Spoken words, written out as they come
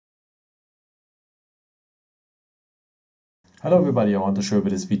Hello everybody, I want to show you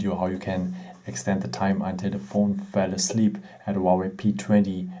with this video how you can extend the time until the phone fell asleep at Huawei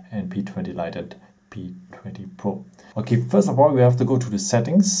P20 and P20 Lite and P20 Pro. Okay, first of all we have to go to the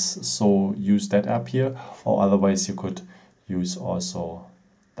settings, so use that app here, or otherwise you could use also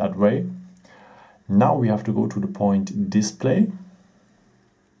that way. Now we have to go to the point display.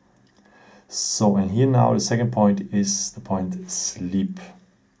 So, and here now the second point is the point sleep.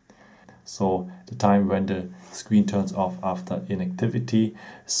 So the time when the screen turns off after inactivity.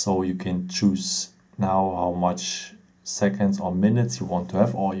 So you can choose now how much seconds or minutes you want to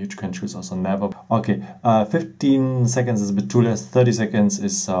have, or you can choose also never. Okay, 15 seconds is a bit too less. 30 seconds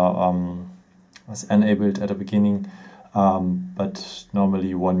is enabled at the beginning, but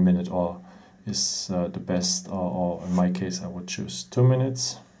normally 1 minute or is the best, or in my case I would choose 2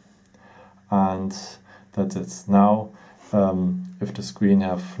 minutes, and that's it. Now if the screen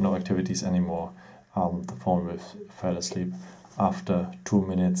have no activities anymore, the phone will fall asleep after 2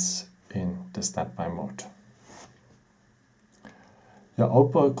 minutes in the standby mode. Yeah, I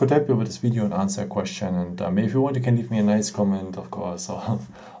hope I could help you with this video and answer a question, and if you want you can leave me a nice comment, of course,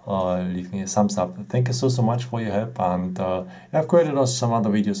 or leave me a thumbs up. Thank you so much for your help, and I've created also some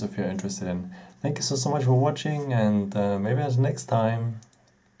other videos if you're interested in. Thank you so much for watching, and maybe until next time.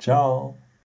 Ciao!